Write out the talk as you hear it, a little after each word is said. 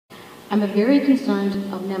I'm a very concerned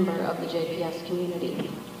member of the JPS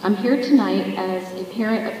community. I'm here tonight as a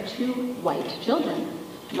parent of 2 white children.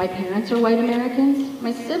 My parents are white Americans,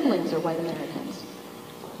 my siblings are white Americans.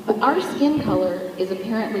 But our skin color is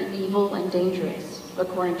apparently evil and dangerous,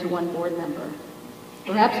 according to one board member.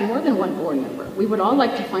 Perhaps more than one board member. We would all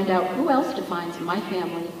like to find out who else defines my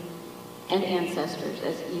family and ancestors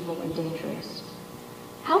as evil and dangerous.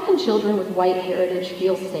 How can children with white heritage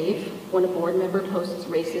feel safe when a board member posts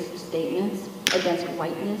racist statements against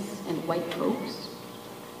whiteness and white folks?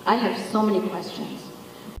 I have so many questions.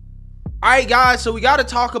 All right, guys, so we got to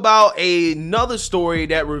talk about another story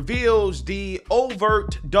that reveals the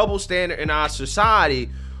overt double standard in our society,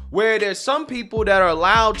 where there's some people that are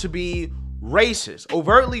allowed to be racist,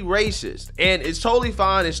 overtly racist, and it's totally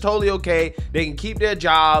fine, it's totally okay. They can keep their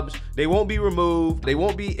jobs, they won't be removed, they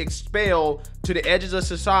won't be expelled to the edges of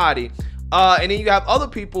society. And then you have other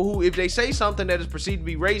people who, if they say something that is perceived to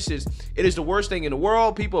be racist, it is the worst thing in the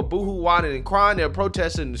world. People are boohoo, whining, and crying. They're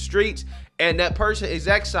protesting in the streets, and that person is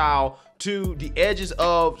exiled to the edges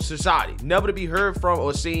of society, never to be heard from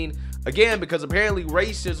or seen again, because apparently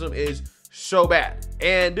racism is so bad.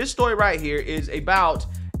 And this story right here is about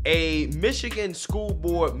a Michigan school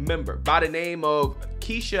board member by the name of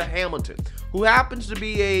Kesha Hamilton, who happens to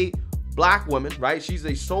be a black woman, right? She's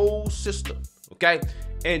a soul sister, okay?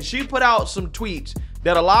 And she put out some tweets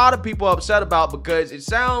that a lot of people are upset about because it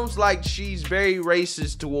sounds like she's very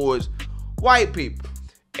racist towards white people.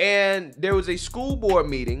 And there was a school board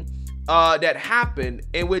meeting that happened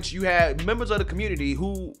in which you had members of the community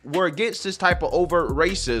who were against this type of overt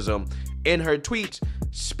racism in her tweets,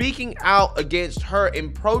 speaking out against her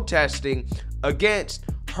and protesting against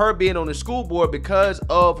her being on the school board because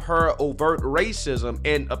of her overt racism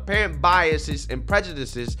and apparent biases and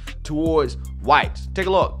prejudices towards whites. Take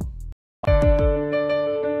a look.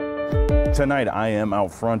 Tonight, I am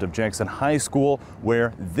out front of Jackson High School,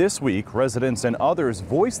 where this week residents and others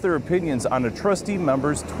voiced their opinions on a trustee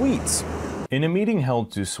member's tweets. In a meeting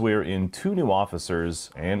held to swear in 2 new officers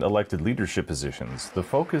and elected leadership positions, the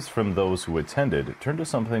focus from those who attended turned to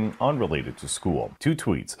something unrelated to school. 2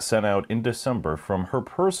 tweets sent out in December from her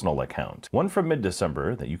personal account. One from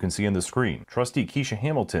mid-December that you can see on the screen. Trustee Kesha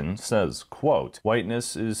Hamilton says, quote,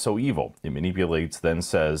 "Whiteness is so evil. It manipulates, then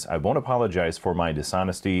says, I won't apologize for my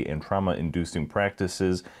dishonesty and trauma-inducing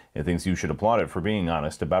practices, and thinks you should applaud it for being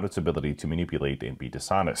honest about its ability to manipulate and be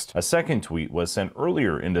dishonest." A second tweet was sent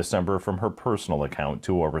earlier in December from her personal account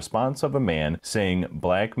to a response of a man saying,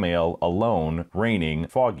 "Black male, alone, raining,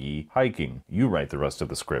 foggy, hiking. You write the rest of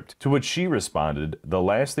the script." To which she responded, "The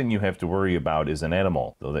last thing you have to worry about is an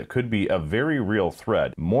animal, though that could be a very real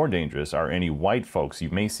threat. More dangerous are any white folks you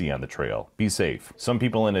may see on the trail. Be safe." Some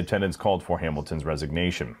people in attendance called for Hamilton's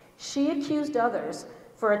resignation. She accused others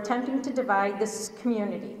for attempting to divide this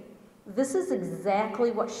community. This is exactly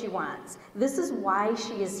what she wants. This is why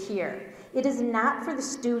she is here. It is not for the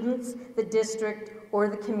students, the district, or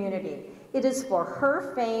the community. It is for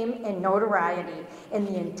her fame and notoriety and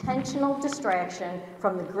the intentional distraction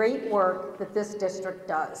from the great work that this district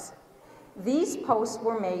does. These posts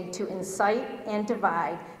were made to incite and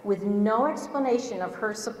divide with no explanation of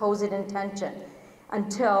her supposed intention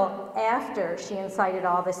until after she incited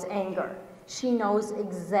all this anger. She knows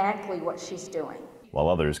exactly what she's doing. While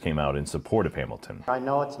others came out in support of Hamilton. I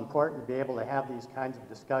know it's important to be able to have these kinds of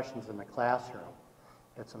discussions in the classroom.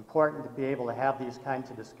 It's important to be able to have these kinds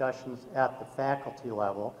of discussions at the faculty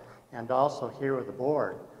level and also here with the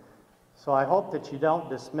board. So I hope that you don't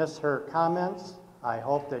dismiss her comments. I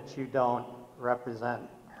hope that you don't represent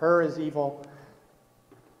her as evil,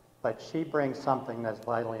 but she brings something that's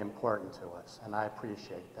vitally important to us, and I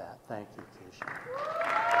appreciate that. Thank you, Kesha.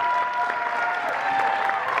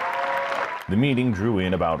 The meeting drew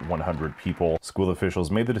in about 100 people. School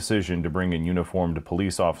officials made the decision to bring in uniformed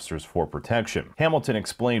police officers for protection. Hamilton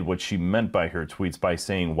explained what she meant by her tweets by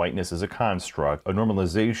saying whiteness is a construct, a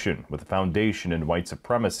normalization with a foundation in white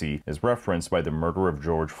supremacy, as referenced by the murder of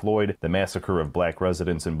George Floyd, the massacre of black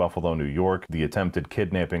residents in Buffalo, New York, the attempted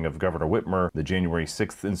kidnapping of Governor Whitmer, the January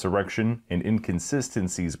 6th insurrection, and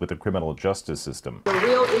inconsistencies with the criminal justice system. The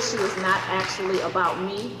real issue is not actually about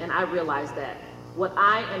me, and I realize that. What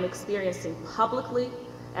I am experiencing publicly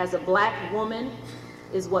as a black woman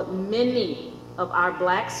is what many of our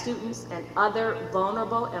black students and other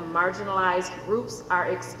vulnerable and marginalized groups are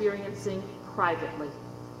experiencing privately.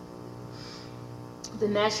 The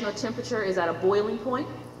national temperature is at a boiling point,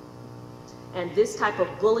 and this type of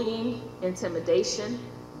bullying, intimidation,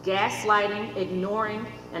 gaslighting, ignoring,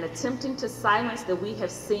 and attempting to silence that we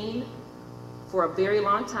have seen for a very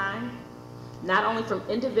long time, not only from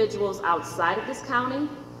individuals outside of this county,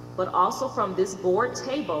 but also from this board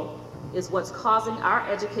table, is what's causing our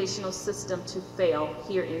educational system to fail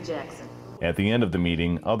here in Jackson. At the end of the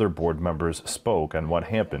meeting, other board members spoke on what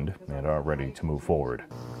happened and are ready to move forward.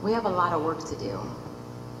 We have a lot of work to do.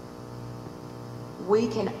 We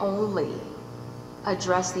can only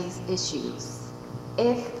address these issues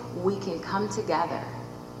if we can come together,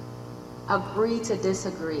 agree to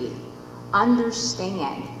disagree,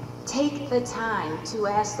 understand, take the time to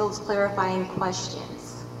ask those clarifying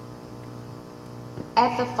questions.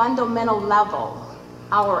 At the fundamental level,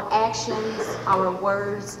 our actions, our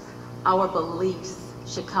words, our beliefs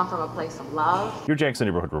should come from a place of love. Your Jackson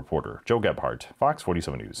neighborhood reporter, Joe Gebhardt, Fox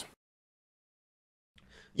 47 News.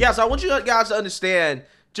 Yeah, so I want you guys to understand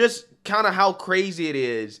just kind of how crazy it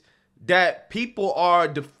is that people are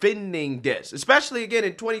defending this, especially again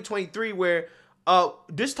in 2023 where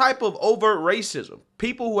this type of overt racism,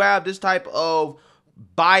 people who have this type of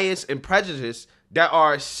bias and prejudice that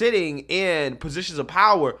are sitting in positions of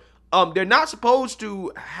power, they're not supposed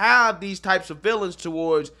to have these types of feelings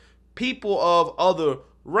towards people of other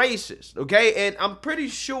races, okay? And I'm pretty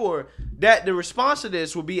sure that the response to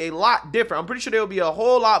this will be a lot different. I'm pretty sure there will be a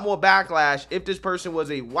whole lot more backlash if this person was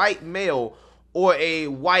a white male or a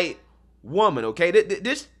white woman, okay?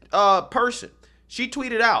 This person, she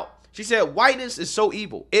tweeted out, she said, "Whiteness is so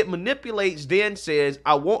evil. It manipulates, then says,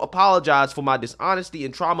 I won't apologize for my dishonesty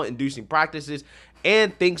and trauma-inducing practices,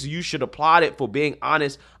 and thinks you should applaud it for being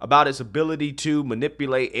honest about its ability to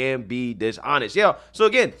manipulate and be dishonest." Yeah, so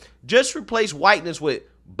again, just replace whiteness with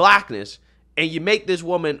blackness, and you make this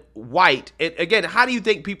woman white. And again, how do you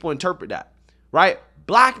think people interpret that, right?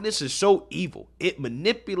 Blackness is so evil. It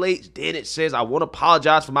manipulates, then it says, I won't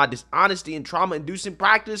apologize for my dishonesty and trauma-inducing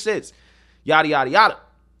practices, yada, yada, yada.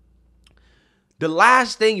 The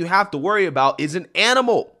last thing you have to worry about is an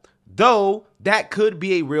animal, though that could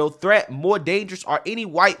be a real threat. More dangerous are any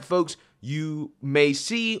white folks you may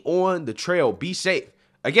see on the trail. Be safe.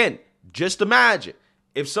 Again, just imagine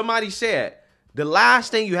if somebody said, the last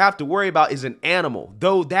thing you have to worry about is an animal,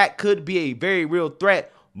 though that could be a very real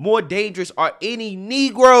threat. More dangerous are any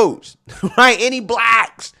Negroes, right? Any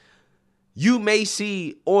blacks you may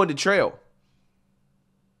see on the trail.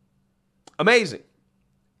 Amazing.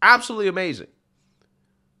 Absolutely amazing.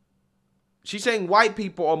 She's saying white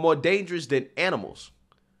people are more dangerous than animals,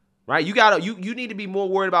 right? You need to be more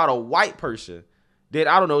worried about a white person than,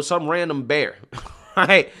 I don't know, some random bear,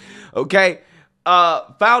 right? Okay.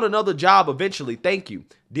 Found another job eventually. Thank you.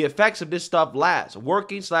 The effects of this stuff last.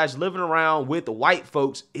 Working/living around with white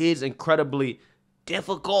folks is incredibly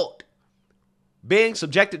difficult. Being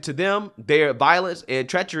subjected to them, their violence and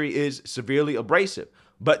treachery is severely abrasive,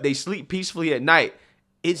 but they sleep peacefully at night.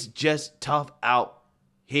 It's just tough out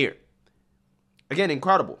here. Again,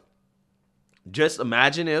 incredible. Just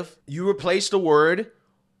imagine if you replace the word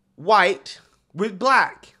white with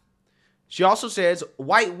black. She also says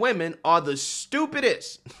white women are the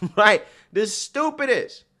stupidest, right? The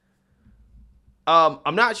stupidest.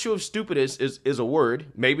 I'm not sure if stupidest is a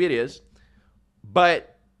word. Maybe it is.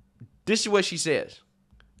 But this is what she says.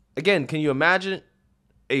 Again, can you imagine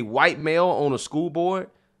a white male on a school board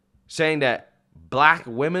saying that black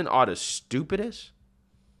women are the stupidest?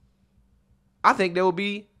 I think there will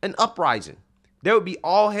be an uprising. There would be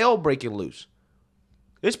all hell breaking loose.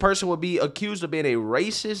 This person would be accused of being a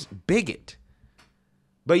racist bigot.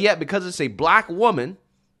 But yet, because it's a black woman,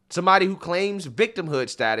 somebody who claims victimhood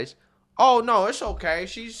status, oh no, it's okay.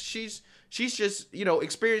 She's just,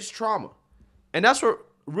 experienced trauma. And that's what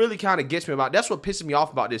really kind of gets me about. That's what pisses me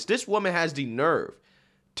off about this. This woman has the nerve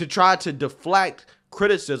to try to deflect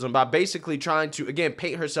criticism by basically trying to, again,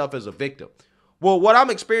 paint herself as a victim. Well, what I'm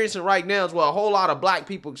experiencing right now is what a whole lot of black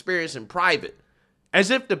people experience in private. As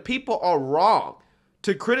if the people are wrong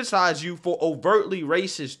to criticize you for overtly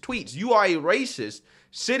racist tweets. You are a racist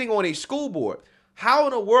sitting on a school board. How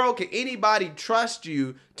in the world can anybody trust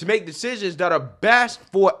you to make decisions that are best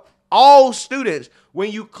for all students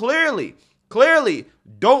when you clearly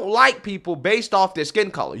don't like people based off their skin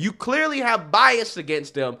color? You clearly have bias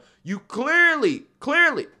against them. You clearly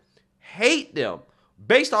hate them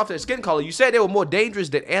based off their skin color. You said they were more dangerous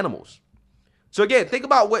than animals. So again, think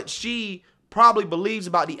about what she probably believes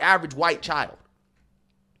about the average white child.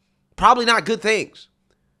 Probably not good things.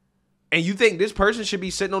 And you think this person should be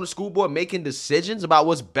sitting on the school board making decisions about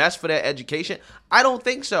what's best for their education? I don't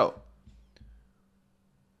think so.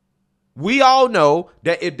 We all know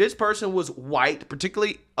that if this person was white,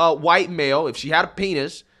 particularly a white male, if she had a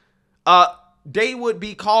penis, they would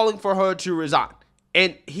be calling for her to resign.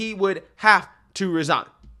 And he would have to resign.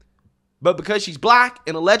 But because she's black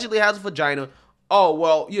and allegedly has a vagina, oh,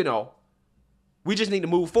 well, we just need to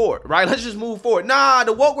move forward, right? Let's just move forward. Nah,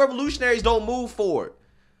 the woke revolutionaries don't move forward.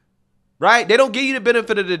 right? They don't give you the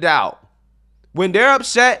benefit of the doubt. When they're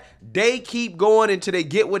upset, they keep going until they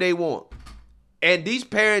get what they want. And these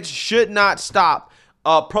parents should not stop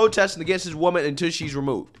protesting against this woman until she's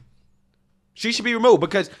removed. She should be removed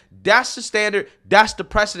because that's the standard. That's the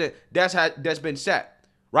precedent that's been set,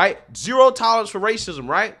 right? Zero tolerance for racism,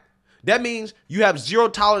 right? That means you have zero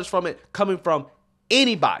tolerance from it coming from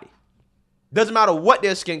anybody. Doesn't matter what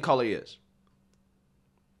their skin color is.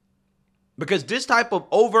 Because this type of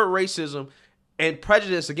overt racism and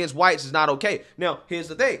prejudice against whites is not okay. Now, here's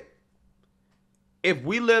the thing. If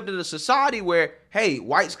we lived in a society where, hey,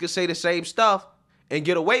 whites could say the same stuff and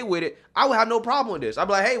get away with it, I would have no problem with this. I'd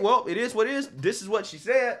be like, hey, well, it is what it is. This is what she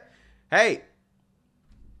said. Hey,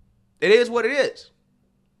 it is what it is.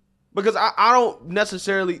 Because I don't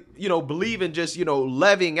necessarily, believe in just,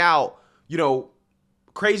 levying out,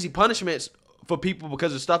 crazy punishments for people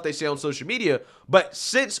because of stuff they say on social media. But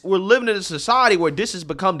since we're living in a society where this has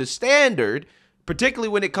become the standard, particularly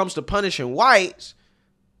when it comes to punishing whites,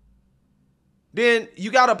 then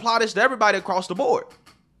you got to apply this to everybody across the board.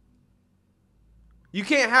 You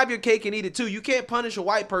can't have your cake and eat it too. You can't punish a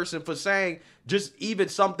white person for saying just even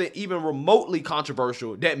something even remotely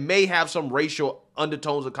controversial that may have some racial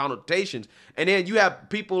undertones or connotations. And then you have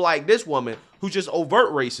people like this woman who's just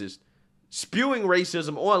overt racist, spewing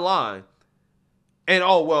racism online. And,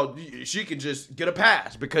 oh, well, she can just get a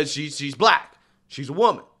pass because she's black. She's a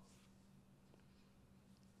woman.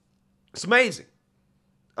 It's amazing.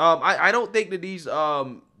 I don't think that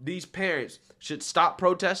these parents should stop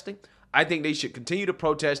protesting. I think they should continue to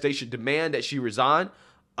protest. They should demand that she resign.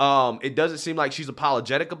 It doesn't seem like she's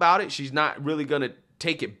apologetic about it. She's not really going to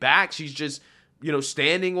take it back. She's just,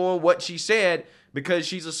 standing on what she said because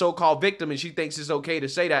she's a so-called victim and she thinks it's okay to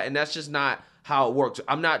say that. And that's just not how it works.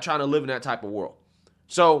 I'm not trying to live in that type of world.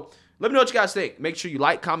 So let me know what you guys think. Make sure you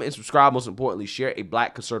like, comment, and subscribe. Most importantly, share a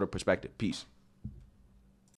black conservative perspective. Peace.